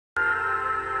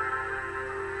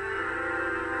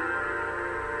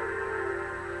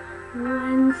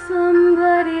When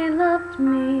somebody loved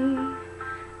me,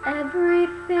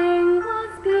 everything was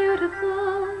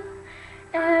beautiful.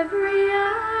 Every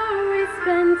hour we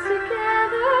spent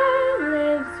together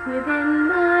lives within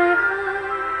my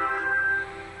heart.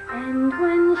 And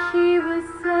when she was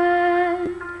sad,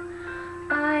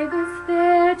 I was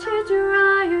there to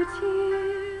dry her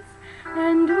tears.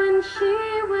 And when she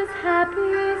was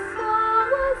happy, so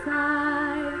was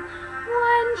I.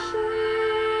 When she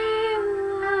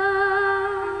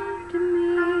loved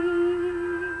me.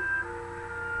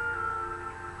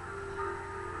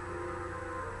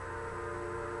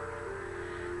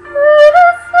 Through the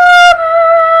summer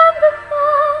and the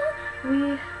fall, we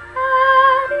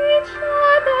had each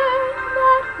other,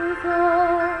 that was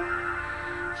all.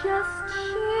 Just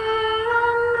she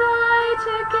and I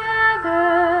together,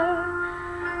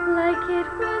 like it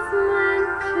was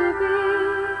meant to be.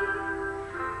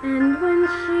 And when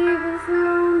she was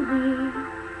lonely,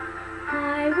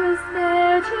 I was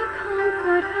there to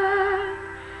comfort her,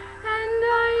 and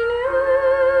I knew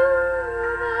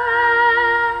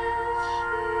that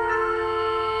she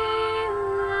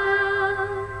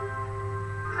loved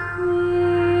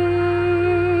me.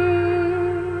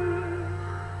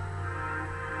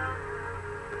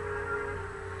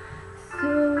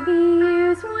 So the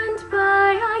years went by,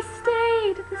 I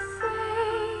stayed the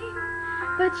same,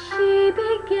 but she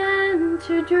began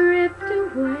to drift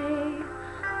away.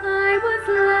 I was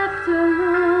left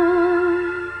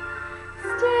alone.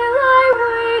 Still I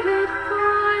waited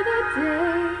for the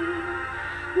day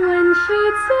when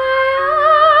she'd say,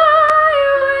 I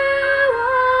will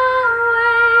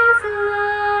always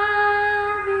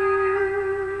love you.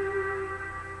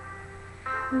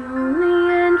 Lonely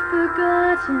and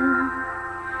forgotten,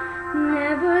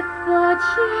 never thought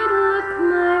she'd look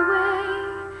my way,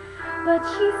 but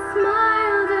she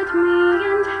smiled at me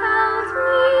and held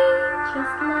me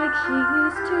just like she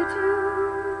used to do,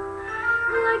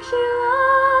 like she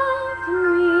loved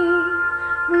me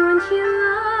when she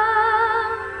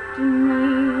loved me.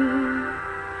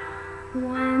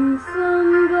 When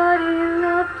somebody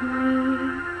loved me,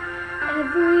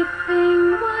 everything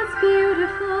was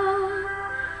beautiful.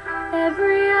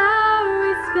 Every hour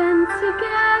we spent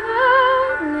together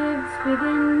lives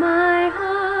within